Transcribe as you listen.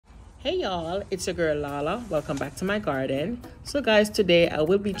Hey y'all, it's your girl Lala. Welcome back to my garden. So guys, today I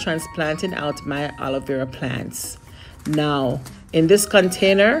will be transplanting out my aloe vera plants. Now, in this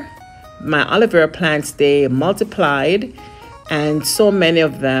container, my aloe vera plants, they multiplied, and so many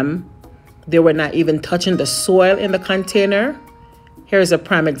of them, they were not even touching the soil in the container. Here's a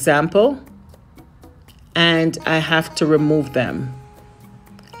prime example, and I have to remove them.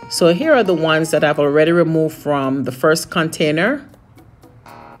 So here are the ones that I've already removed from the first container.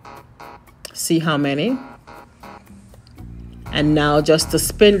 See how many? And now just to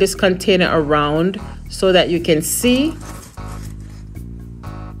spin this container around so that you can see.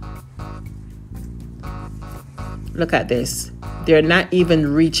 Look at this. They're not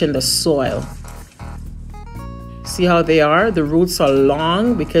even reaching the soil. See how they are? The roots are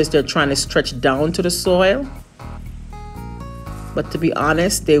long because they're trying to stretch down to the soil. But to be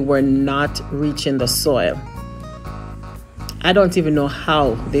honest, they were not reaching the soil. I don't even know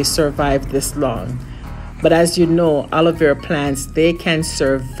how they survived this long. But as you know, aloe vera plants, they can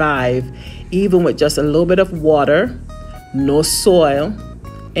survive even with just a little bit of water, no soil,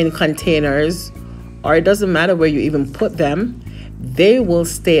 in containers, or it doesn't matter where you even put them, they will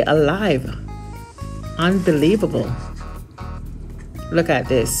stay alive. Unbelievable. Look at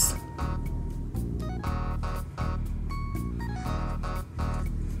this.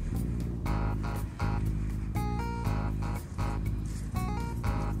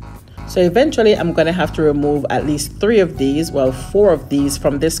 So eventually I'm going to have to remove at least 3 of these, well 4 of these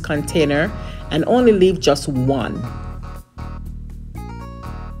from this container and only leave just 1.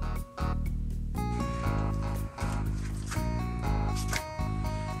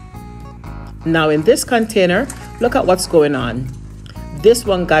 Now in this container, look at what's going on. This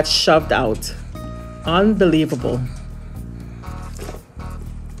one got shoved out. Unbelievable.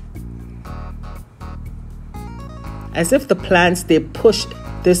 As if the plants, they pushed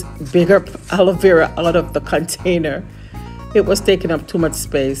this bigger aloe vera out of the container. It was taking up too much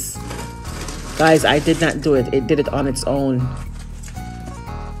space. Guys, I did not do it. It did it on its own.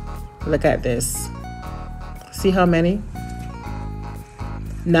 Look at this. See how many?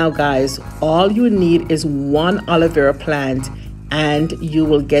 Now guys, all you need is 1 aloe vera plant and you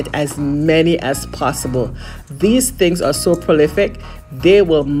will get as many as possible. These things are so prolific, they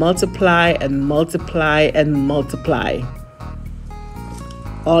will multiply and multiply and multiply.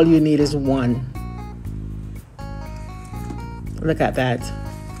 All you need is 1. Look at that.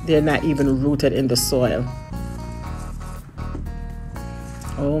 They're not even rooted in the soil.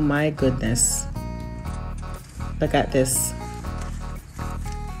 Oh my goodness. Look at this.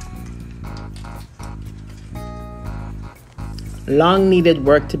 Long needed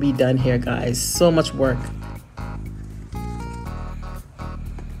work to be done here, guys. So much work.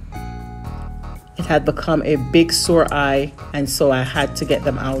 It had become a big sore eye, and so I had to get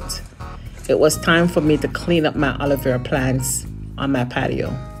them out. It was time for me to clean up my aloe vera plants on my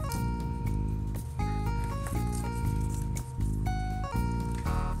patio.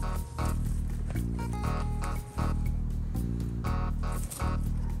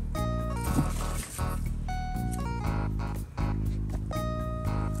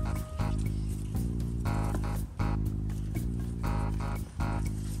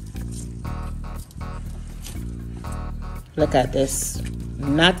 Look at this.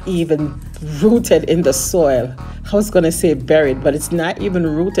 Not even rooted in the soil. I was going to say buried, but it's not even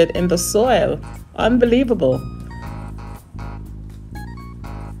rooted in the soil. Unbelievable.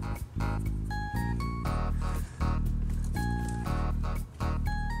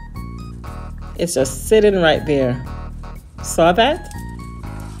 It's just sitting right there. Saw that?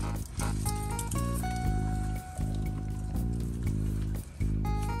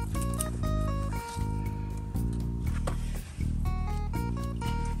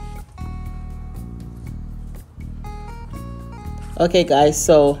 Okay guys,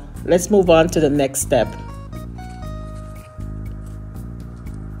 so let's move on to the next step.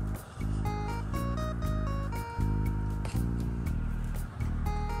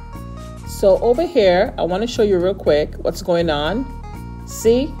 So over here, I want to show you real quick what's going on.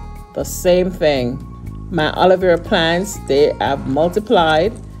 See, the same thing. My aloe vera plants, they have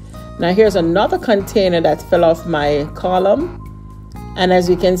multiplied. Now here's another container that fell off my column. And as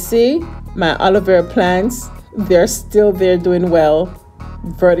you can see, my aloe vera plants, they're still there doing well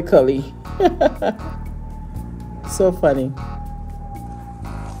vertically. So funny.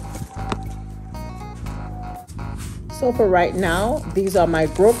 So for right now, these are my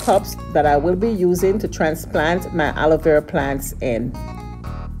grow cups that I will be using to transplant my aloe vera plants in.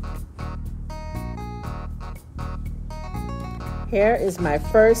 Here is my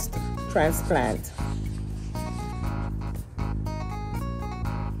first transplant.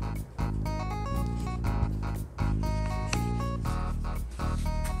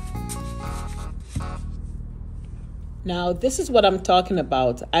 Now, this is what I'm talking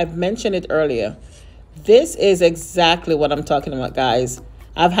about. I've mentioned it earlier. This is exactly what I'm talking about, guys.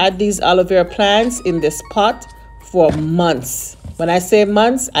 I've had these aloe vera plants in this pot for months. When I say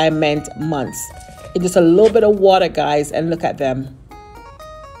months, I meant months. It's just a little bit of water, guys, and look at them.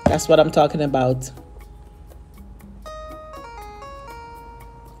 That's what I'm talking about.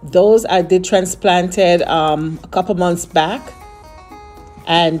 Those I did transplanted a couple months back.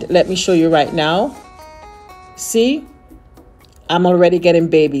 And let me show you right now. See? I'm already getting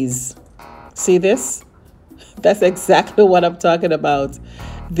babies. See this? That's exactly what I'm talking about.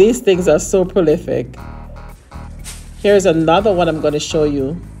 These things are so prolific. Here's another one I'm going to show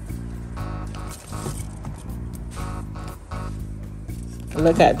you.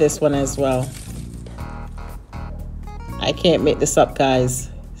 Look at this one as well. I can't make this up, guys.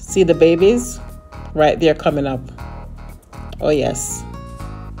 See the babies? Right there coming up. Oh, yes.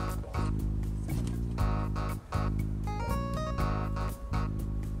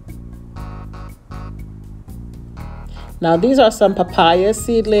 Now, these are some papaya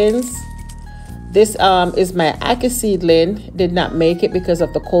seedlings. This is my ackee seedling. Did not make it because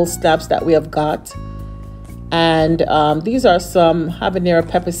of the cold snaps that we have got. And these are some habanero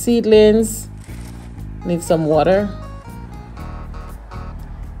pepper seedlings. Need some water.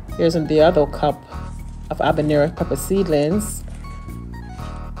 Here's the other cup of habanero pepper seedlings.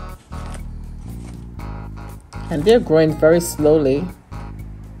 And they're growing very slowly.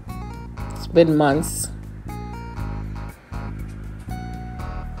 It's been months.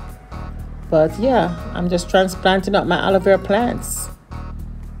 But yeah, I'm just transplanting up my aloe vera plants.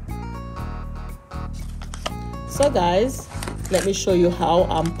 So guys, let me show you how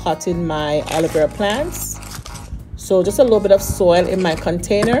I'm potting my aloe vera plants. So just a little bit of soil in my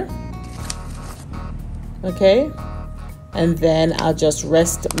container. Okay. And then I'll just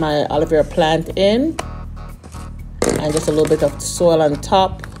rest my aloe vera plant in. And just a little bit of soil on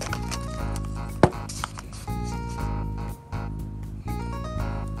top.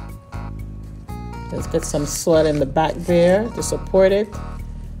 Let's get some soil in the back there to support it.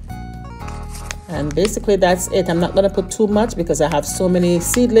 And basically that's it. I'm not going to put too much because I have so many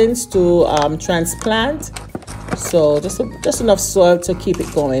seedlings to transplant. So just enough soil to keep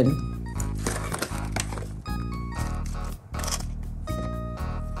it going.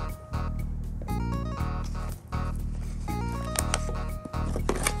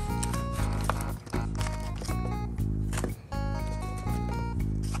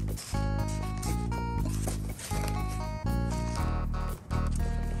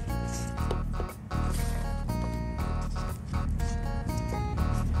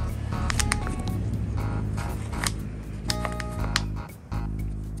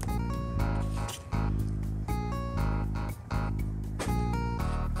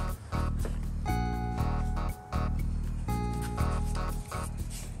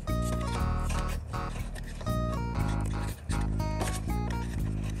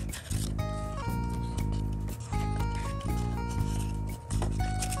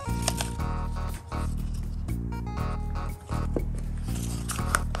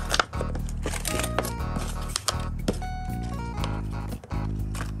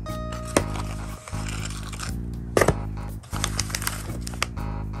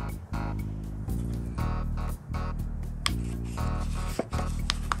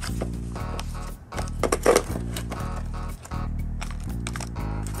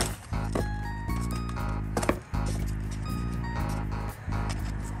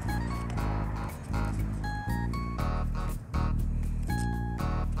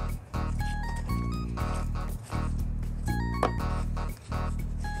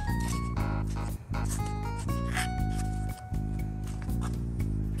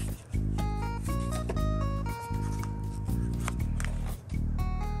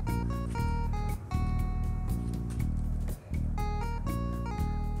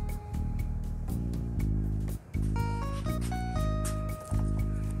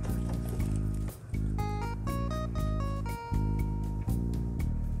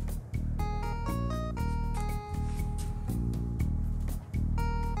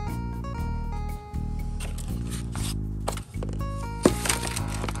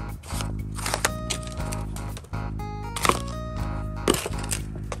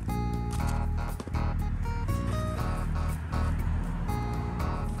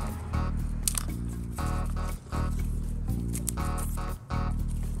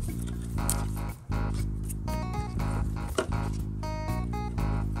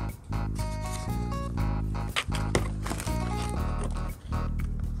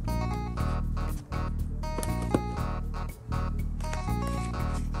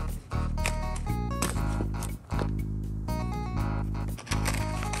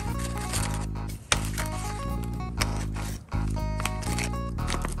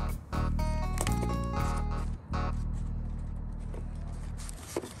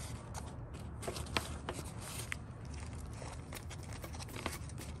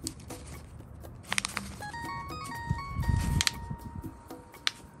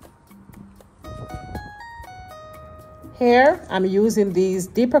 Here, I'm using these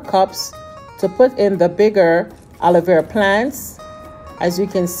deeper cups to put in the bigger aloe vera plants. As you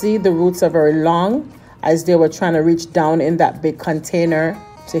can see, the roots are very long as they were trying to reach down in that big container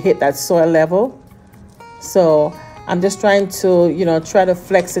to hit that soil level. So I'm just trying to, you know, try to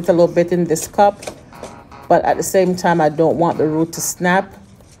flex it a little bit in this cup, but at the same time, I don't want the root to snap.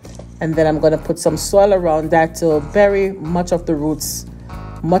 And then I'm going to put some soil around that to bury much of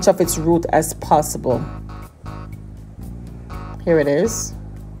its root as possible. Here it is.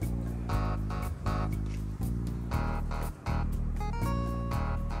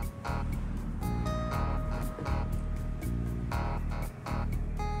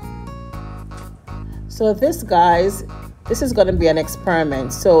 So this, guys, this is going to be an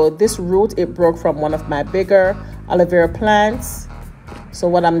experiment. So this root, it broke from one of my bigger aloe vera plants. So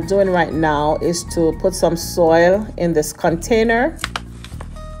what I'm doing right now is to put some soil in this container,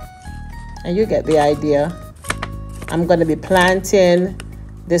 and you get the idea. I'm going to be planting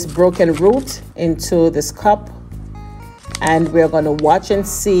this broken root into this cup, and we're going to watch and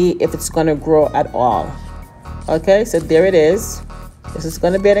see if it's going to grow at all. Okay, so there it is. This is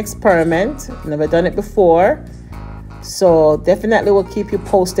going to be an experiment. Never done it before, so definitely will keep you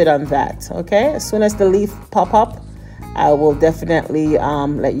posted on that. Okay, as soon as the leaf pop up, I will definitely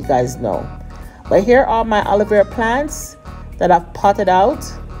let you guys know. But here are my aloe vera plants that I've potted out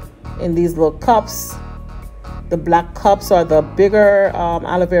in these little cups. The black cups are the bigger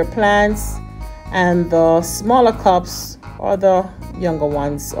aloe vera plants, and the smaller cups are the younger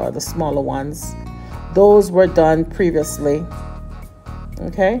ones or the smaller ones. Those were done previously.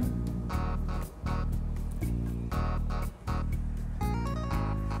 Okay.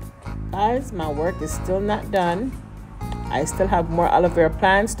 Guys, my work is still not done. I still have more aloe vera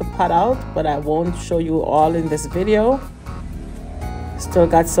plants to pot out, but I won't show you all in this video. Still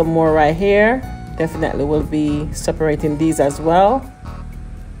got some more right here. Definitely will be separating these as well.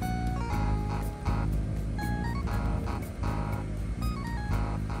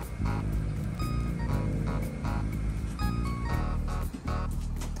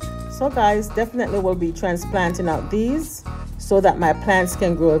 So guys, definitely will be transplanting out these so that my plants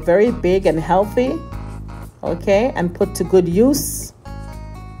can grow very big and healthy. Okay, and put to good use.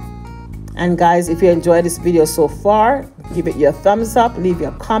 And guys, if you enjoyed this video so far, give it your thumbs up, leave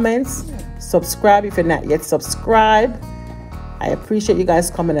your comments, subscribe if you're not yet subscribed. I appreciate you guys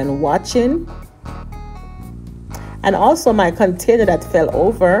coming and watching. And also my container that fell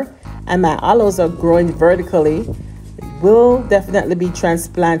over and my aloes are growing vertically will definitely be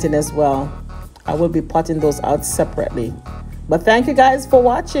transplanting as well. I will be potting those out separately. But thank you guys for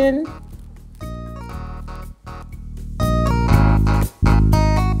watching.